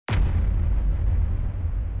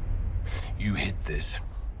You hid this.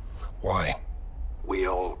 Why? We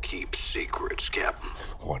all keep secrets, Captain.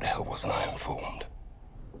 Why the hell wasn't I informed?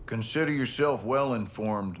 Consider yourself well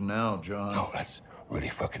informed now, John. Oh, that's really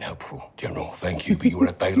fucking helpful, General. Thank you, but you were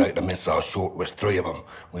a day late. The missile short was 3 of them.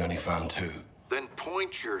 We only found 2. Then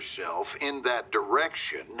point yourself in that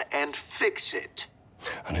direction and fix it.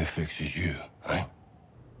 And who fixes you, eh?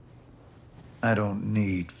 I don't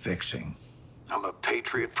need fixing. I'm a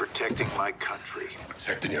patriot protecting my country.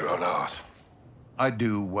 Protecting your own art. I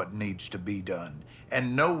do what needs to be done,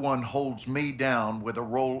 and no one holds me down with a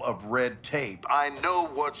roll of red tape. I know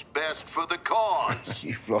what's best for the cause.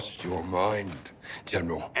 You've lost your mind,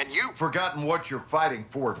 General. And you've Forgotten what you're fighting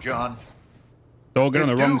for, John. Don't get on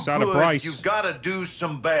the To wrong do side of good, price. You've got to do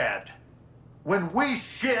some bad. When we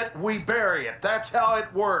shit, we bury it. That's how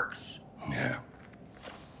it works. Yeah.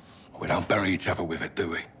 We don't bury each other with it, do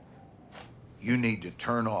we? You need to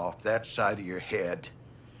turn off that side of your head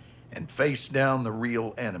and face down the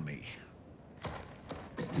real enemy.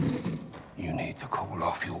 You need to call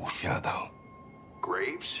off your shadow.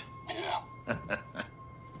 Graves? Yeah.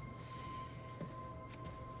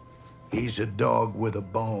 He's a dog with a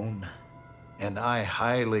bone, and I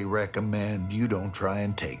highly recommend you don't try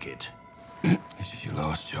and take it. This is your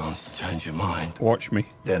last chance to change your mind. Watch me.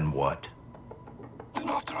 Then what? Then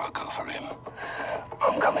after I go for him,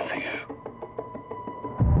 I'm coming for you.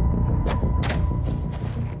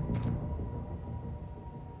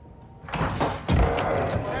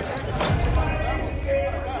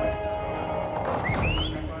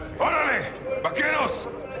 ¡Órale! ¡Vaqueros!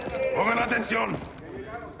 ¡Pongan atención!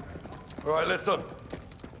 All right, listen.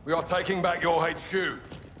 We are taking back your HQ.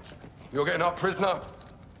 You're getting our prisoner.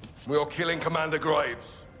 We are killing Commander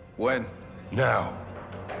Graves. When? Now.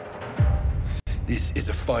 This is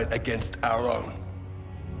a fight against our own.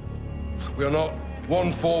 We are not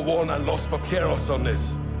 1-4-1 and Los Vaqueros on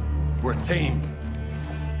this. We're a team.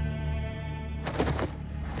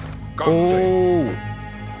 Ghost team. Oh.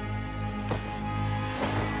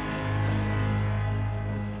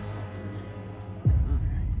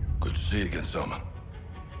 Good to see you again, Salman.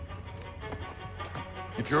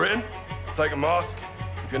 If you're in, take a mask.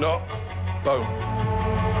 If you're not, don't.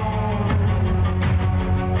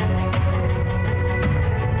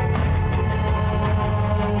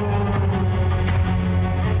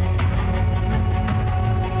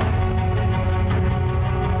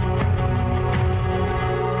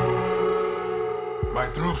 My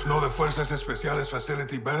troops know the Fuerzas Especiales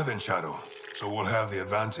facility better than Shadow, so we'll have the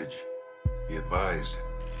advantage. Be advised,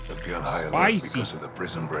 they'll be on high alert Spicy. because of the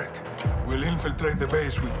prison break. We'll infiltrate the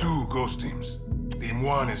base with 2 ghost teams. Team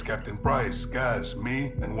 1 is Captain Price, Gaz,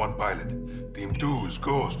 me, and 1 pilot. Team 2 is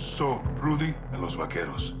Ghost, Soap, Rudy, and Los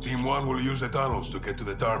Vaqueros. Team 1 will use the tunnels to get to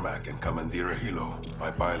the tarmac and commandeer a helo.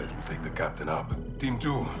 My pilot will take the captain up. Team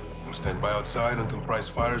 2 will stand by outside until Price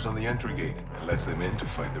fires on the entry gate and lets them in to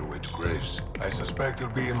fight their way to Graves. I suspect he'll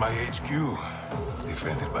be in my HQ,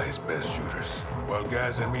 defended by his best shooters. While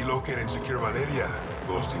Gaz and me locate and secure Valeria,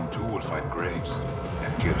 Ghost Team 2 will find Graves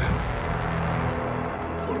and kill him.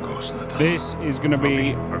 4 ghosts in the tunnel. This is going to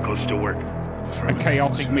be Our codes still work. a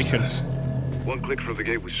chaotic mission. One click from the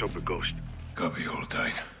gate with Soap and Ghost. Copy, hold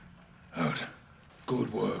tight. Out.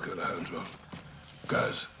 Good work, Alejandro.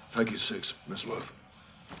 Guys, take your 6, Miss Worth.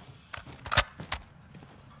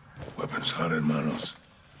 Weapons hot in manos.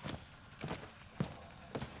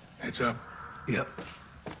 Heads up. Yep.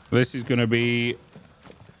 This is going to be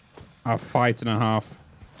a fight and a half.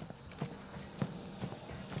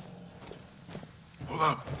 Hold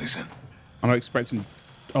up. Listen. I'm not expecting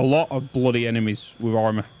a lot of bloody enemies with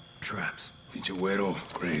armor. Traps. Pinche güero.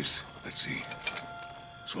 Graves. Let's see.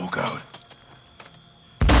 Smoke out.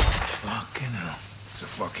 Fucking hell. It's a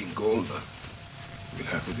fucking golda. We'll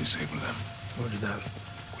have to disable them. What did that?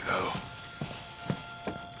 Cuidado.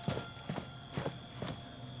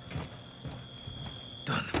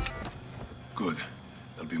 Done. Good.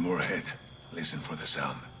 There'll be more ahead. Listen for the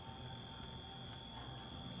sound.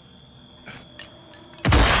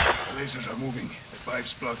 The lasers are moving. The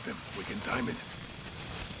pipes block them. We can time it.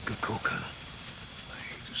 Good call, Colonel. I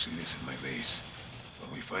hate to see this in my base. When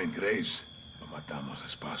we find Graves, lo matamos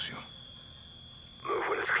despacio. Move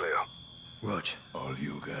when it's clear. Roger. All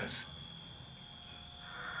you guys.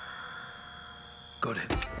 Got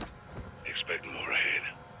it. Expect more ahead.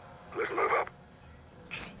 Let's move up.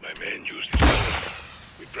 My men use this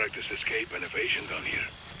tunnel. We practice escape and evasion down here.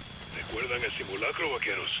 ¿Recuerdan el simulacro,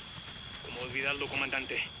 vaqueros? ¿Cómo olvidarlo,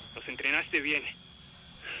 comandante? Nos entrenaste bien.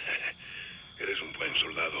 Eres un buen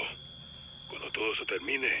soldado. Cuando todo se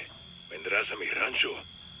termine, vendrás a mi rancho.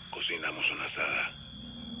 Cocinamos una asada.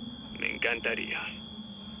 Me encantaría.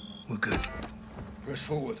 We're good. Press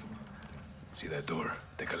forward. See that door?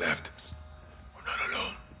 Take a left. Psst. We're not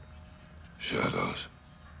alone. Shadows.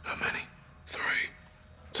 How many? 3.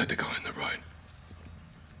 Take the guy in the right.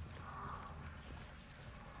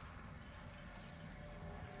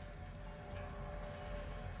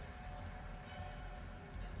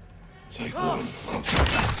 Take 1.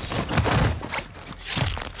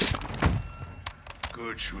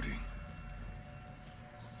 Good shooting.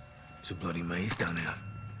 It's a bloody maze down there.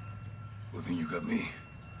 Well, then you got me.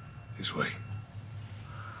 This way.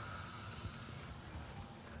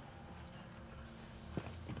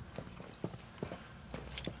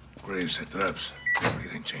 Graves set traps. We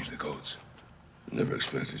didn't change the codes. Never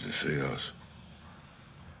expected to see us.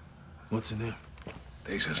 What's in there?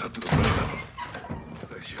 Takes us up to the ground level.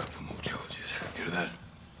 Lays you up for more charges. Hear that?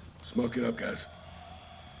 Smoke it up, guys.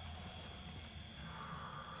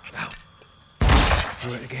 Ow.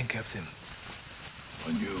 Do it again, Captain.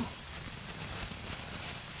 On you.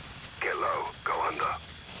 Get low. Go under.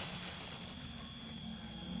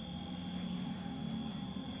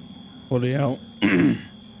 Bloody hell.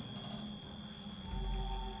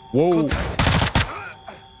 Whoa.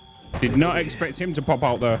 Did not expect him to pop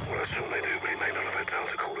out there. Well, assume they do, but he may not have had time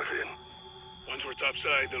to call us in. Once we're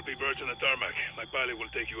topside, there'll be birds on the tarmac. My pilot will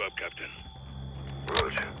take you up, Captain.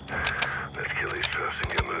 Roger. Let's kill these traps and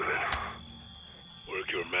get moving.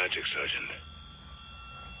 Work your magic, Sergeant.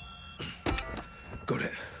 Got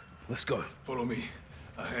it. Let's go. Follow me.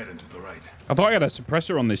 Ahead and to the right. I thought I had a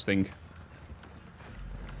suppressor on this thing.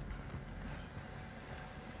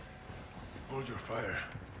 Hold your fire.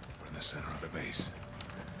 We're in the center of the base.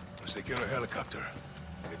 Once they get a helicopter,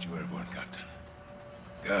 get you airborne, Captain.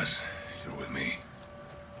 Gus, you're with me.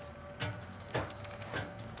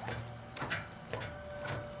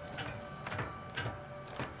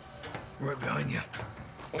 Right behind you.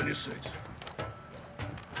 On your 6.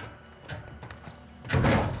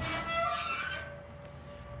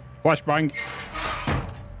 Flashbang.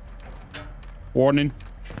 Warning.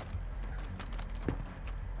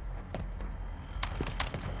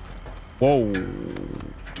 Whoa.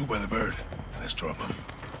 2 by the bird. Let's drop them.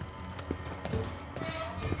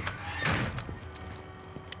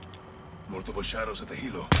 Multiple shadows at the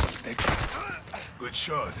helo. Take it. Good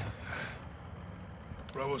shot.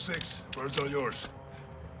 Bravo 6. Birds are yours.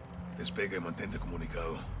 Despegue y mantente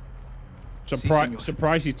comunicado.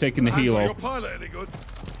 Surprise he's taking the helo. Your pilot any good?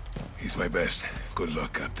 He's my best. Good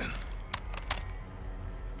luck, Captain.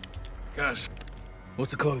 Gas.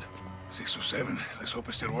 What's the code? 627. Let's hope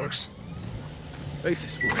it still works.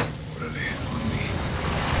 Basis, boy. Órale, con me.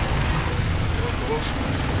 Dos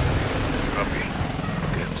más que sale. Copy.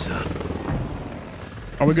 Get him, sir.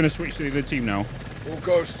 Are we going to switch to the other team now? All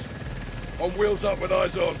ghosts. On wheels up with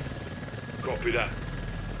eyes on. Copy that.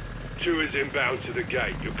 2 is inbound to the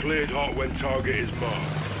gate. You're cleared hot when target is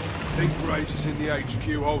marked. Think Graves is in the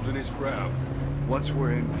HQ holding his ground. Once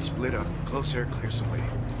we're in, we split up. Crosshair clears the way.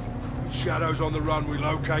 With shadows on the run, we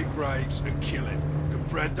locate Graves and kill him.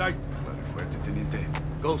 Comprende? Vale fuerte, teniente.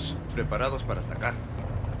 Ghosts, preparados para atacar.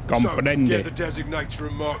 So, Comprende. get the designator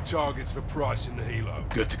and mark targets for Price in the helo.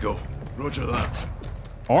 Good to go. Roger that.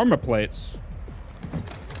 Armor plates.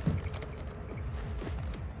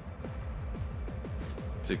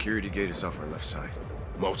 Security gate is off our left side.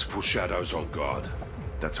 Multiple shadows on guard.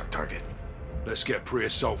 That's our target. Let's get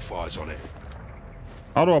pre-assault fires on it.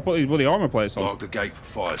 How do I put these bloody armor plates on? Mark the gate for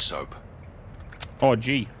fire soap. Oh,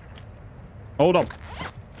 gee. Hold up.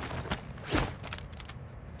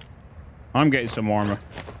 I'm getting some armor.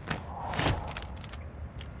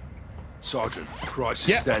 Sergeant, Price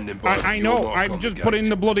is standing by. I know. I'm just putting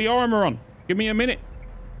the bloody armor on. Give me a minute.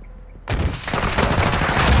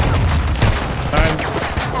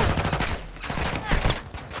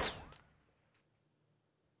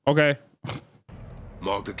 Okay.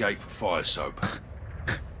 Mark the gate for fire soap.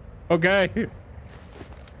 Okay.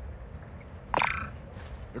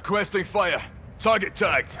 Requesting fire. Target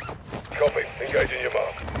tagged. Copy. Engaging your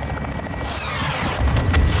mark.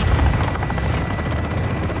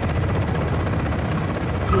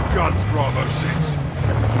 Good guns, Bravo 6.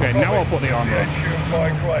 Okay, now I'll put the armor on. HQ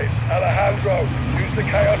find Graves. Alejandro, use the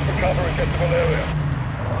chaos for cover and get to Valeria.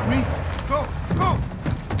 Me? Go! Go!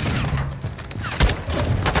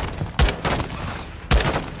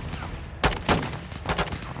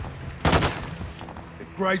 If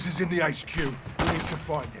Graves is in the HQ, we need to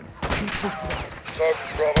find him. Keep pushing.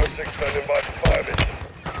 Sergeant Bravo 6 standing by for fire mission.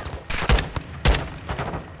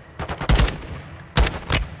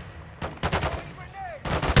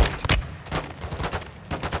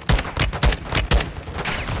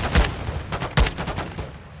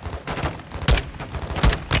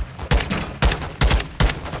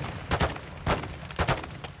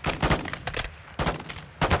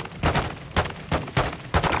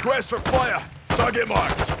 Request for fire. Target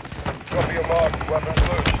marked. Copy your mark. Weapons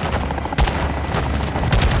loose.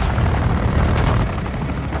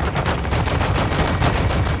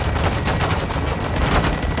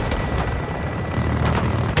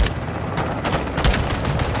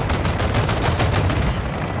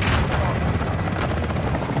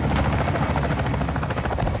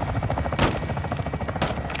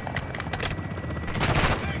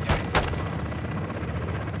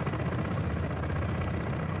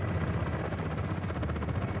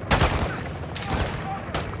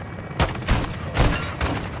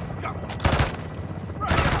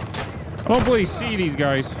 I don't bloody see these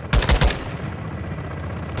guys.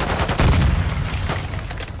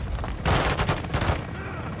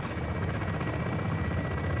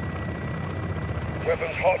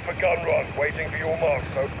 Weapons hot for gun run. Waiting for your mark,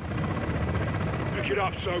 Soap. Pick it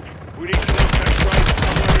up, Soap. We need to locate Graves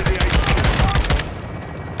somewhere in the HQ.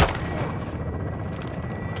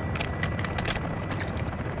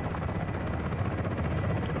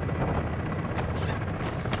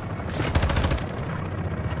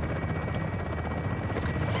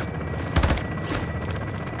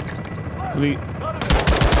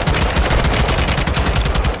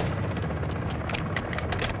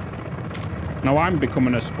 Now I'm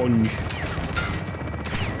becoming a sponge.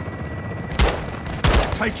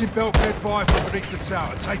 Taking bulkhead fire from beneath the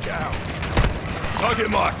tower. Take it out. Target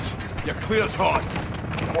marked. You're cleared hard.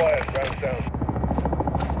 Quiet, round down.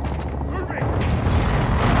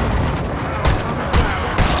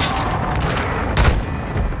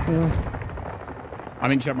 I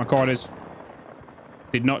didn't check my corners.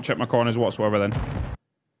 Did not check my corners whatsoever then.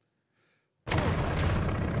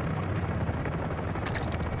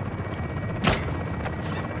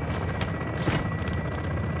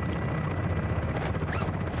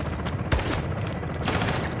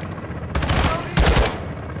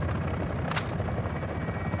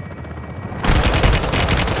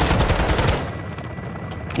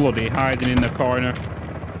 Bloody hiding in the corner.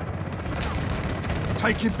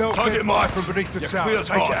 Taking bulkhead fire from beneath the tower.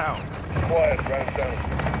 Take it out. Quiet, round down.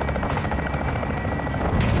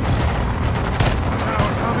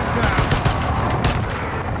 Tower coming down.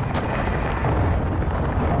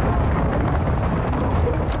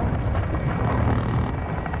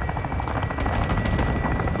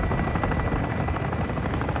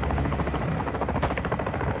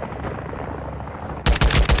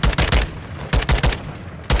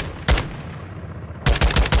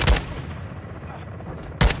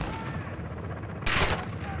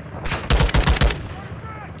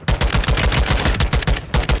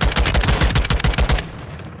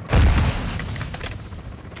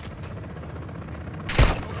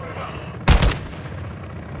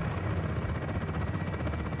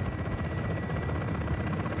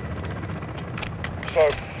 So,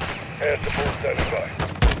 air support standing by.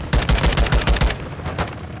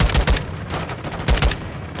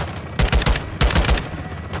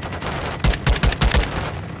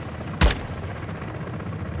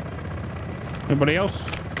 Anybody else?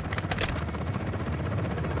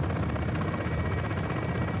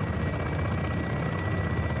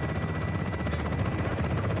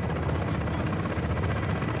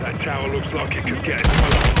 That tower looks like it could get as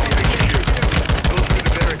close to the HQ. Go through the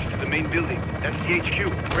barracks to the main building. That's the HQ.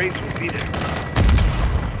 Graves will be there.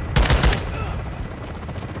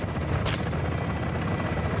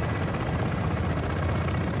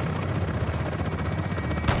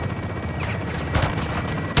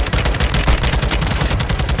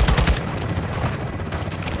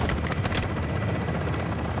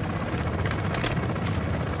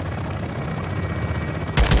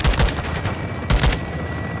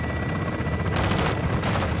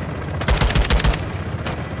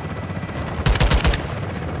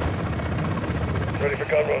 Ready for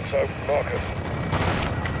gun run, Soap. Marcus.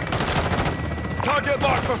 Target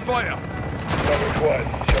marked for fire. Not required.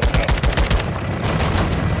 Shut down.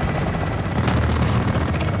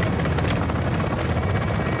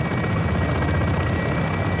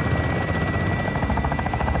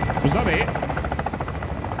 Was that it?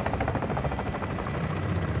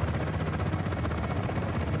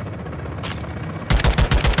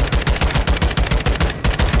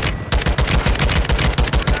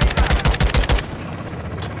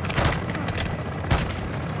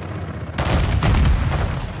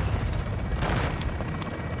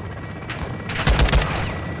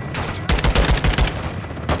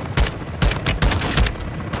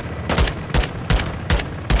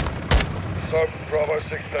 Soap, Bravo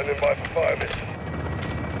 6 standing by for fire mission.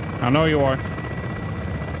 I know you are.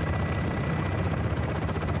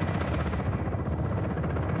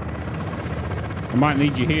 I might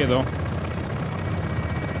need you here though.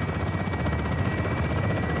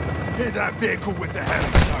 Hit that vehicle with the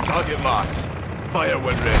heavy, son. Target marked. Fire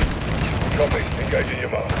when ready. Copy. Engaging your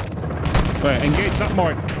mark. Right, engage that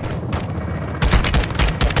mark.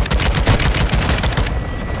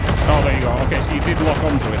 Oh, there you go. Okay, so you did lock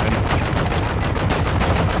onto it then.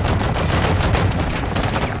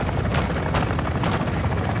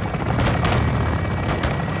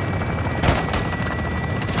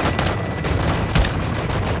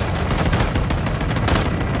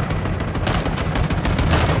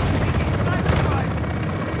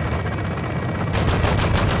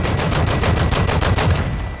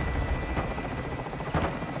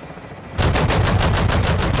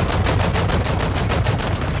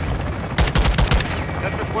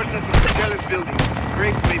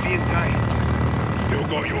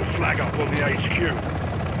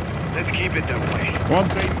 One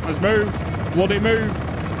team, let's move. Bloody move.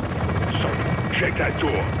 Son, check that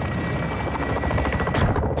door.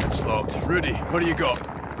 It's locked. Rudy, what do you got?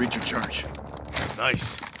 Read your charge.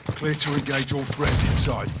 Nice. Clear to engage all threats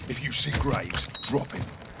inside. If you see Graves, drop him.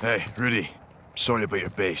 Hey, Rudy. Sorry about your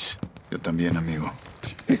base. Yo también, amigo.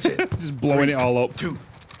 It's it. Just blowing it all up. 2,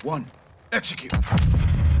 1, execute.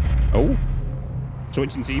 Oh.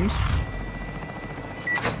 Switching teams.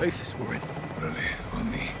 Asus, we're in. Really, on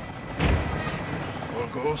me. All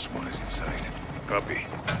goes, one is inside. Copy.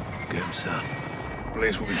 Get him, sir.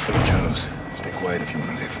 Place will be full of shadows. Stay quiet if you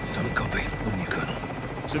want to live. Solid copy. When you colonel.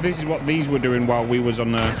 So this is what these were doing while we was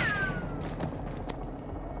on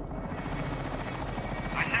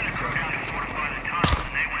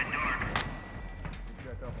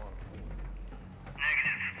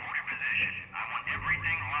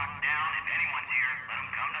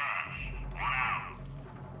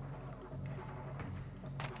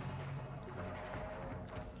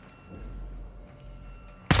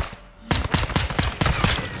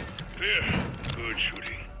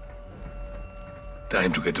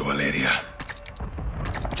Time to get to Valeria.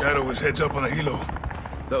 Shadow is heads up on the helo.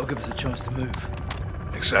 That'll give us a chance to move.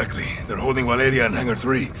 Exactly. They're holding Valeria in Hangar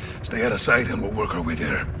 3. Stay out of sight and we'll work our way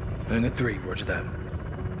there. Hangar 3, roger that.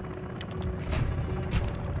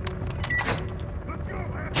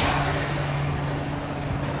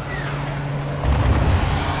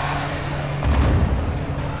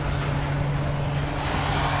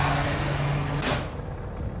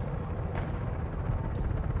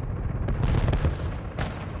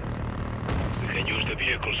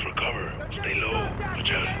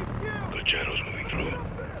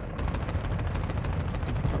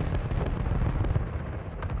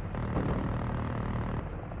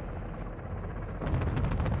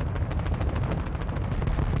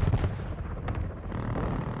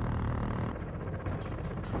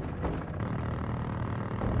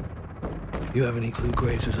 You have any clue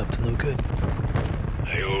Graves was up to no good?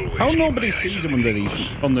 I always how nobody sees him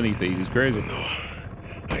underneath these is crazy. No,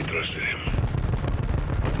 I trusted him.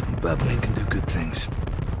 Bad men can do good things.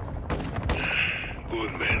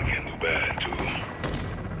 Good men can do bad, too.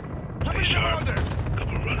 Stay sharp.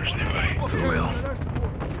 Couple runners nearby. For real.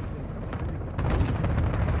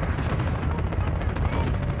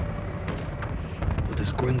 What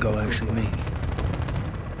does gringo actually mean?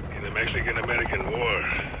 In the Mexican-American War,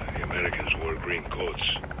 the Americans wore green coats.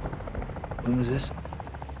 When was this?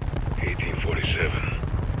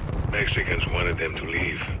 1847. Mexicans wanted them to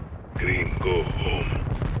leave. Green, go home.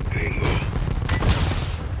 Gringo.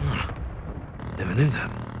 Huh. Never knew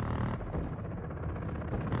that.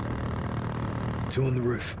 2 on the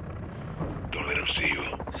roof. Don't let them see you.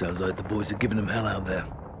 Sounds like the boys are giving him hell out there.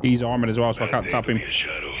 He's armored as well, so I can't tap him. Be a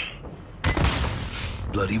shadow.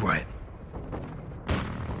 Bloody right.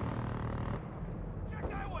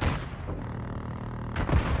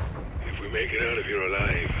 If we make it out of here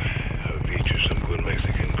alive, I'll teach you some good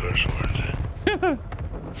Mexican curse words.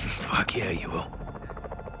 Fuck yeah, you will.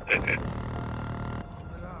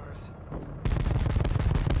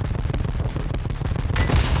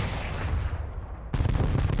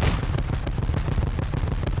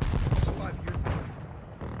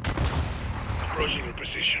 Approaching your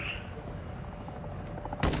position.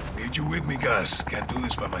 Need you with me, Gus. Can't do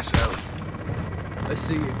this by myself. I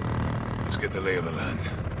see you. Let's get the lay of the land.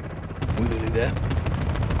 We're nearly there.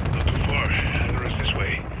 Not too far. The rest this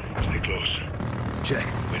way. Stay close. Check.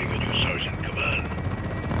 Waiting on you, Sergeant. Come on.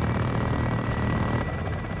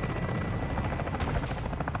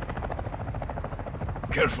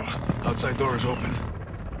 Careful. Outside door is open.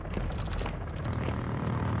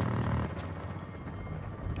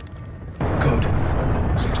 Code.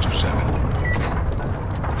 627.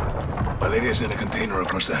 Valeria's in a container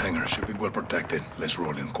across the hangar. Should be well protected. Let's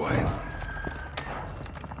roll in quiet. We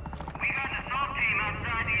got an assault team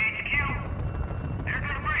outside the HQ. They're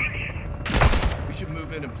gonna breach. We should move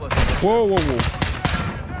move in and plus. Whoa, whoa,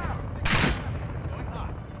 whoa.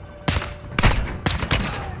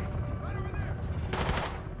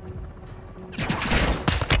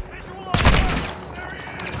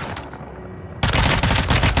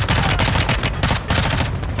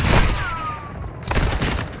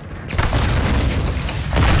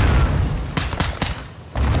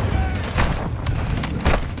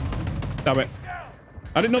 Damn it.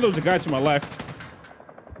 I didn't know there was a guy to my left.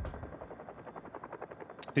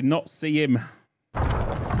 Did not see him.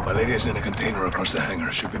 Valeria's in a container across the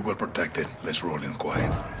hangar. Should be well protected. Let's roll in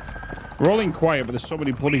quiet. Rolling quiet, but there's so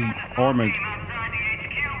many bloody armored.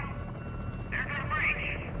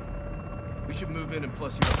 We should move in and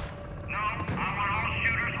plus you up. No, I want all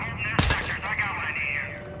shooters holding their sectors. I got plenty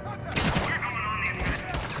here. We're going on the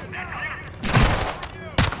offensive. That clear?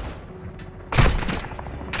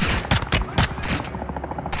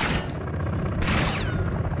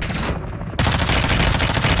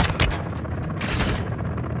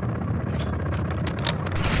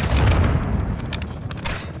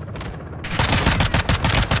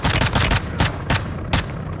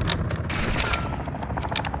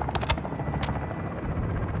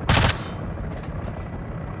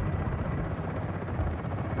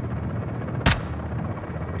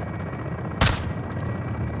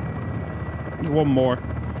 There's one more.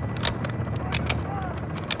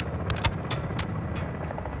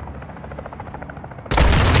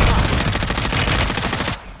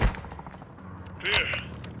 Clear.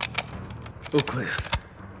 All clear.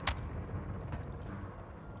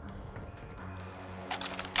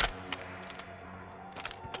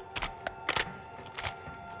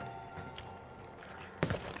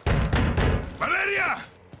 Valeria!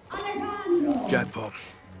 Jackpot.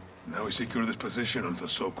 Now we secure this position until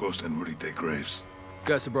Soap Ghost and Rudy take Graves.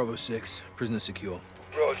 Guys to Bravo 6. Prisoner secure.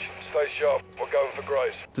 Rog, stay sharp. We're going for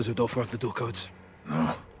Graves. Does Rodolfo have the door codes?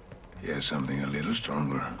 No. He has something a little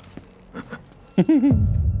stronger.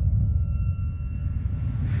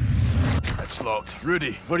 That's locked.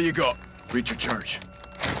 Rudy, what do you got? Breach of charge.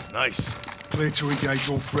 Nice. Clear to engage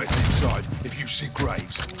all threats inside. If you see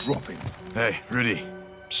Graves, drop him. Hey, Rudy.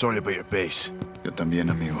 Sorry about your base. Yo también,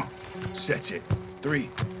 amigo. Set it. 3,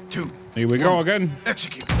 2. Here we go again.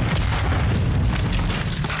 Execute.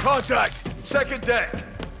 Contact! Second deck!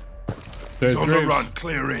 There's He's on Graves. the run.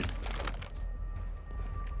 Clear in.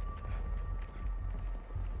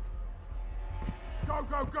 Go,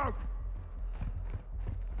 go, go!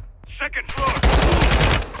 Second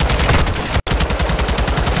floor.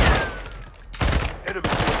 Enemy.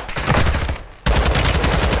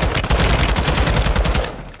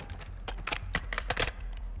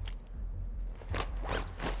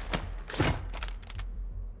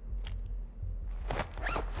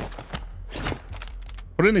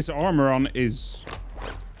 Putting this armor on is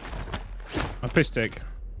a piss take.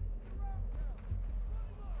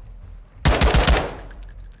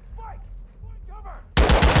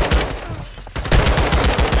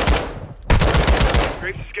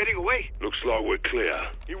 Graves is getting away. Looks like we're clear.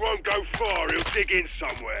 He won't go far. He'll dig in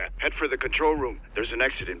somewhere. Head for the control room. There's an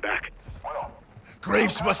exit in back.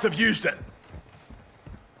 Graves must have used it.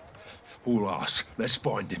 All us. Let's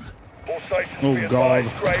find him. All stations Oh be god.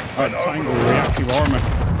 advised. Graves That went tangle over. reactive armor.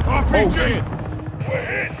 Oh shit. We're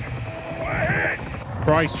hit. We're hit.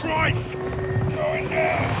 Christ. Christ. Going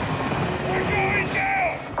down. We're going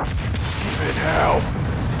down. Stupid hell.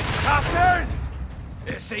 Captain!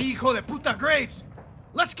 Ese hijo de puta Graves!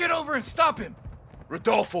 Let's get over and stop him!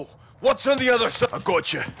 Rodolfo, what's on the other side? I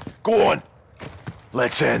got you. Go on.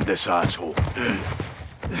 Let's end this asshole.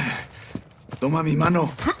 Toma mi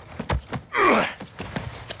mano.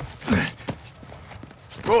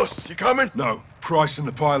 Ghost, you coming? No. Price and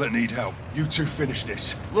the pilot need help. You two finish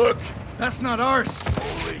this. Look. That's not ours.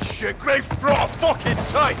 Holy shit, Graves brought a fucking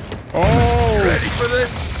tank. Oh Ready for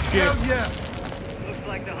this? shit. Hell yeah. Looks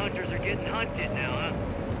like the hunters are getting hunted now, huh?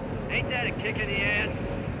 Ain't that a kick in the ass?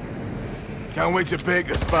 Can't wait to bake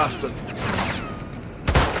this bastard.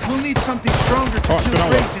 We'll need something stronger to Oh, kill so now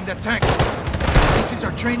Graves in that tank. This is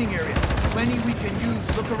our training area. Plenty we can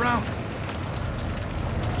use. Look around.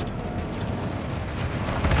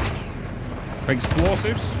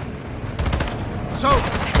 Explosives. So,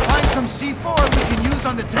 find some C4 we can use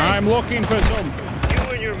on the tank. I'm looking for some.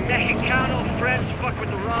 You and your Mexicano friends fuck with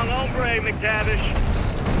the wrong hombre, McTavish.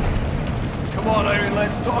 Come on, Iron,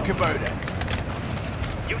 let's talk about it.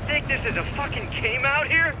 You think this is a fucking game out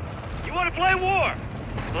here? You want to play war?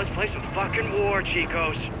 Let's play some fucking war,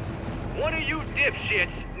 Chicos. One of you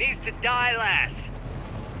dipshits needs to die last.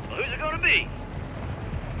 Well, who's it gonna be?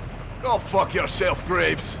 Go fuck yourself,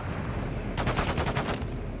 Graves.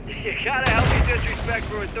 You gotta help me disrespect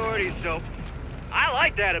for authorities, Soap. I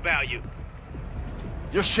like that about you.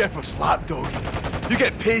 You're Shepard's lapdog. You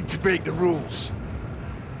get paid to break the rules.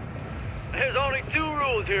 There's only 2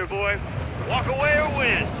 rules here, boy. Walk away or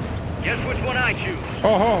win. Guess which one I choose.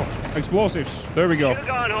 Oh, explosives. There we go. You should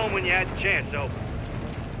have gone home when you had the chance, though.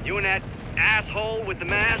 You and that asshole with the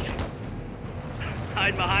mask.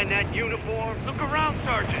 Hide behind that uniform. Look around,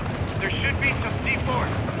 Sergeant. There should be some C4.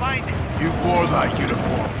 Find it. You wore that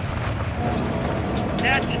uniform.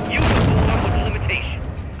 That's a uniform with a limitation.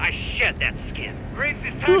 I shed that skin. Graves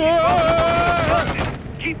is packing.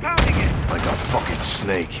 Keep pounding it. Like a fucking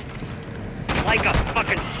snake. Like a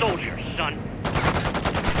fucking soldier, son.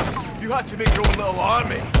 You had to make your own little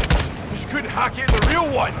army. Because you couldn't hack into the real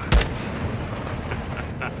one.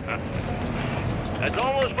 That's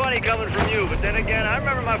almost funny coming from you, but then again, I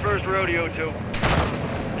remember my first rodeo, too.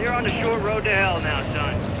 You're on the short road to hell now,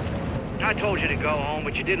 son. I told you to go home,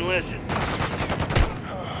 but you didn't listen.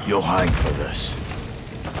 You'll hang for this.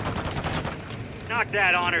 Knock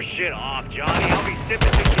that honor shit off, Johnny. I'll be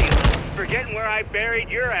sipping tequila, forgetting where I buried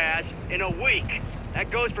your ass in a week.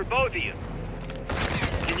 That goes for both of you.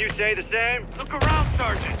 Can you say the same? Look around,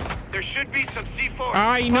 Sergeant. There should be some C4.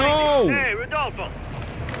 I know! Hey, Rodolfo.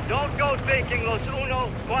 Don't go thinking los 1, 4,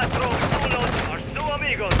 1 are su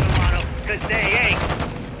amigos, hermano, because they ain't.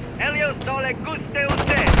 Ellos no le guste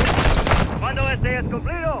usted. Cuando este es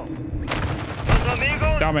cumplido, los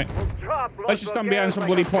amigos. Damn it. Let's just stand behind some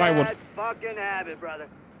bloody plywood. Fucking habit, brother.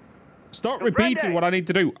 Stop repeating what I need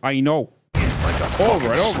to do. I know.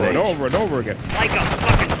 Over and over and over and over again. Like a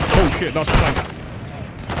fucking oh shit, that's a tank.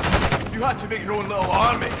 You had to make your own little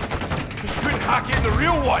army. Because you couldn't hack into the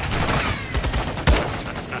real one.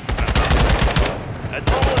 That's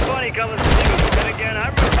almost funny coming from you, but then again, I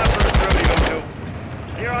remember my first rodeo, too.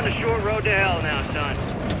 You're on the short road to hell now, son.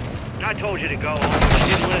 I told you to go home, but you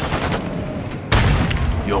didn't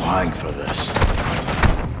listen. You'll hang for this.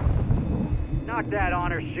 Knock that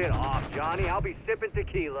honor shit off, Johnny. I'll be sipping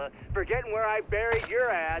tequila, forgetting where I buried your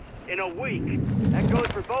ass in a week. That goes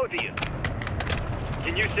for both of you.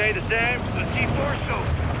 Can you say the same? The C4 soap.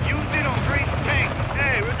 Use it on Graves' tank.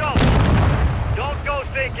 Hey, Rodolfo. Don't go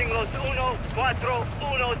thinking los 1, 4,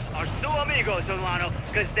 1 are su amigos, hermano,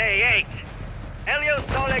 because they ain't. Ellos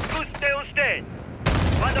no le guste usted.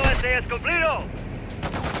 Cuando este es cumplido,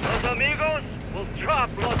 los amigos will drop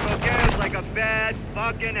los roqueros like a bad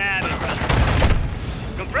fucking habit, brother.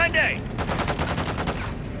 Comprende?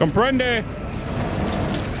 Comprende?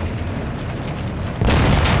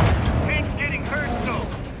 Tank's getting hurt, so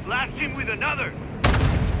blast him with another.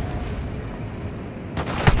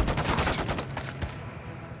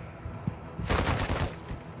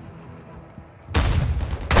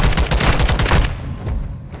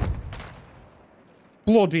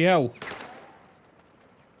 Bloody hell.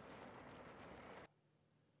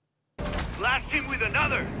 Blast him with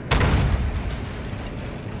another.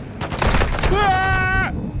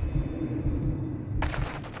 Ah!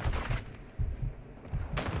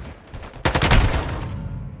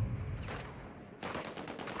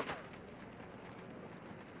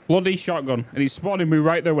 Bloody shotgun. And he's spawning me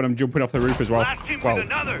right there when I'm jumping off the roof as well. Blast him with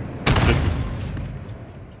another.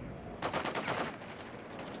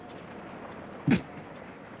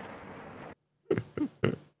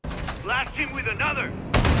 Blast him with another.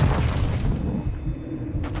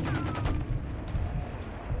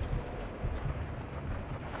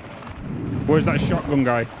 Where's that shotgun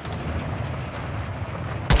guy?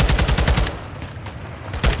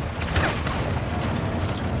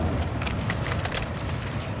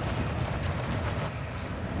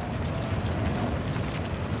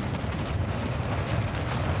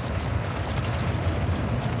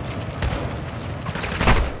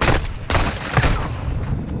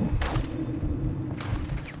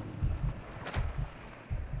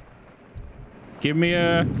 Give me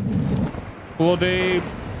a bloody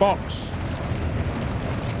box.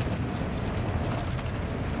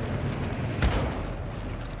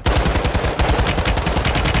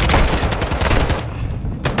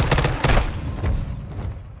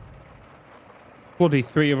 Bloody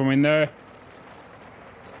 3 of them in there.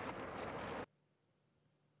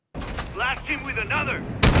 Blast him with another.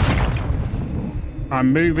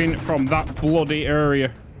 I'm moving from that bloody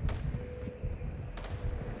area.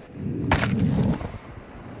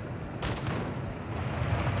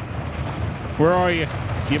 Where are you,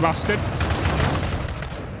 you bastard?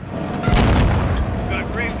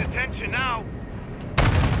 Got Graves' attention now.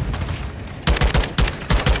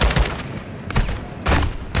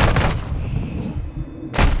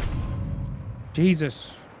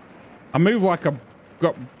 Jesus. I move like I've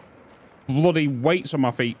got bloody weights on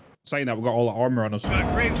my feet. Saying that we've got all the armor on us.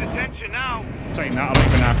 Got Graves' attention now. Saying that, I don't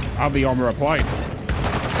even have the armor applied.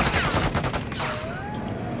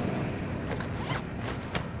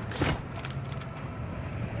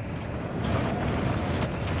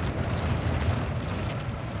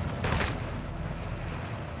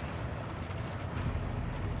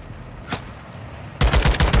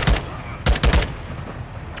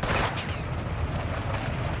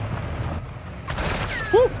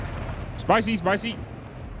 Woo! Spicy, spicy.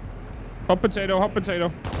 Hot potato, hot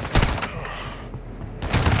potato.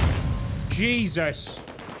 Jesus.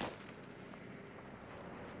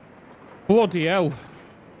 Bloody hell.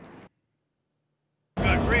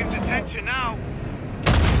 Got grave detention now.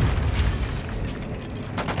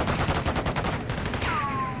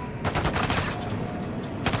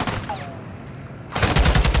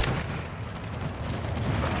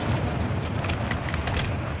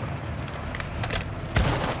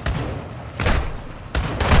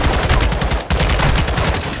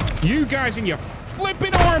 You guys in your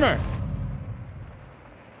flipping armor.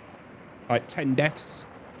 Like 10 deaths.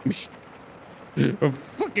 I'm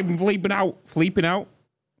fucking flipping out. Flipping out.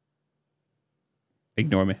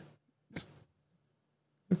 Ignore me.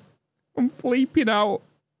 I'm flipping out.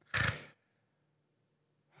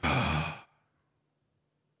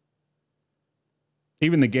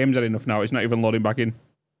 Even the game's had enough now. It's not even loading back in.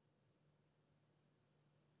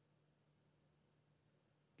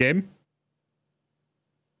 Game?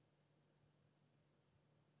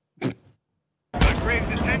 Grave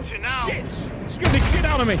detention now. Shit! Scared the shit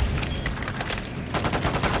out of me.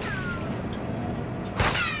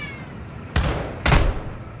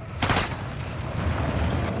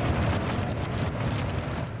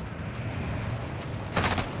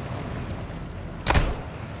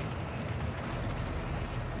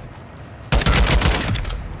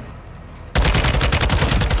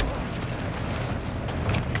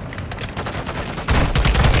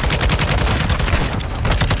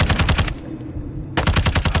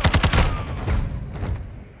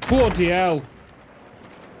 Bloody hell.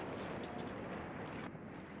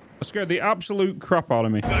 I scared the absolute crap out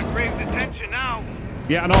of me. Got grave detention now.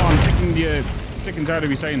 Yeah, I know. I'm sick and tired of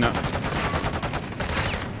you saying that.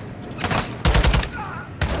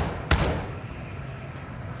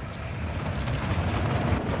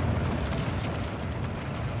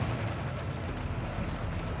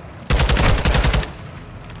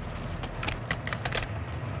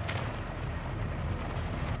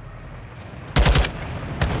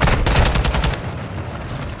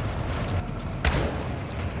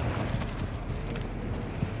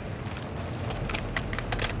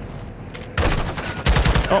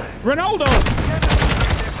 Oh, Ronaldo!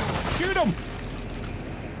 Shoot him!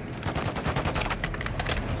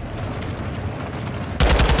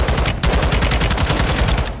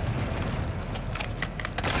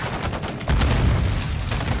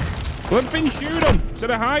 Flipping shoot him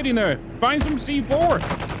instead of hiding there. Find some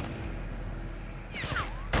C4.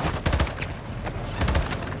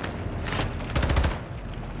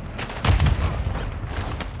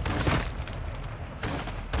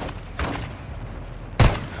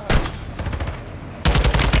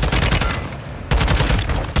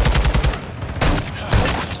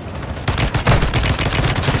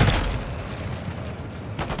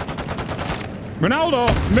 Ronaldo,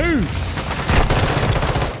 move!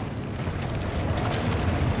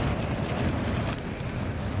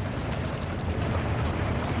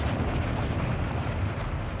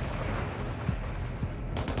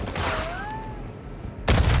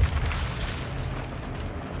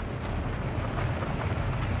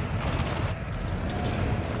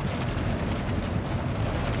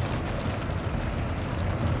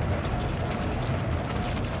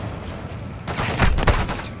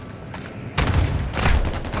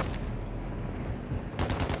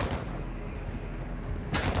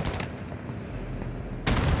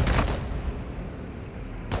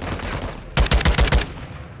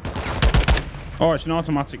 Oh, it's an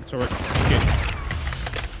automatic turret. Shit.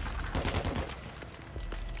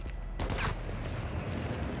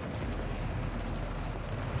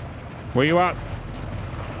 Where you at?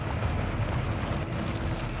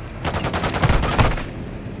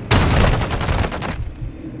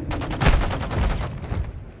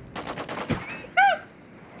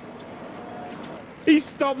 He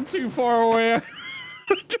stopped too far away.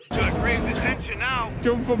 Got grave detention now.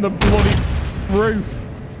 Jump from the bloody roof.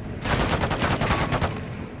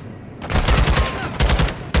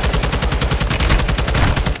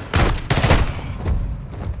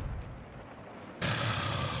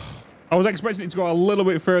 I was expecting it to go a little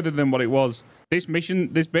bit further than what it was. This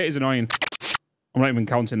mission, this bit is annoying. I'm not even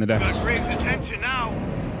counting the deaths. Got grave detention now.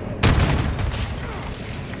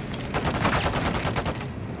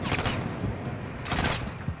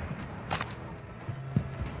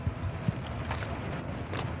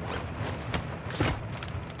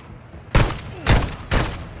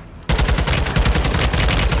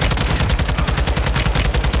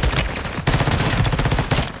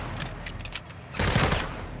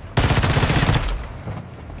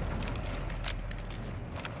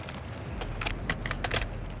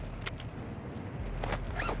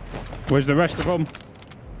 Where's the rest of them?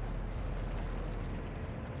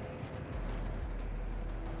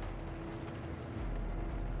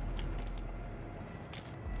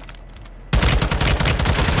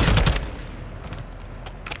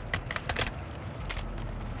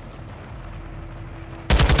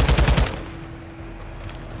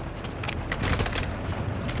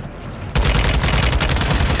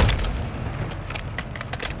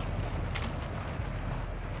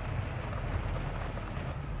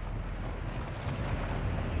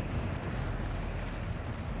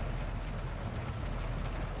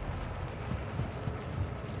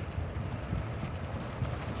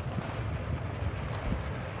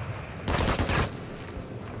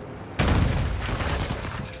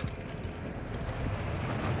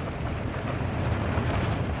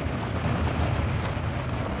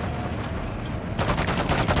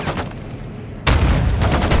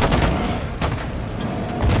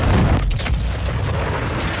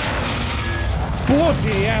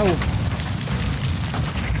 Bloody hell!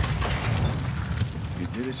 You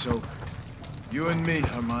did it, so. You and me,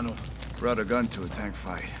 hermano, brought a gun to a tank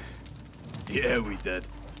fight. Yeah, we did.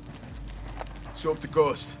 So up the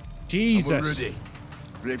coast. Jesus. And we're ready.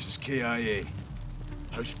 Graves is KIA.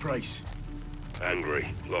 How's Price?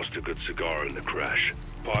 Angry. Lost a good cigar in the crash.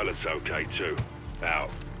 Pilot's okay too.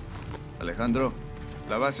 Out. Alejandro,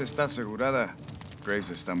 la base está asegurada. Graves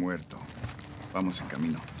está muerto. Vamos en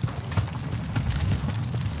camino.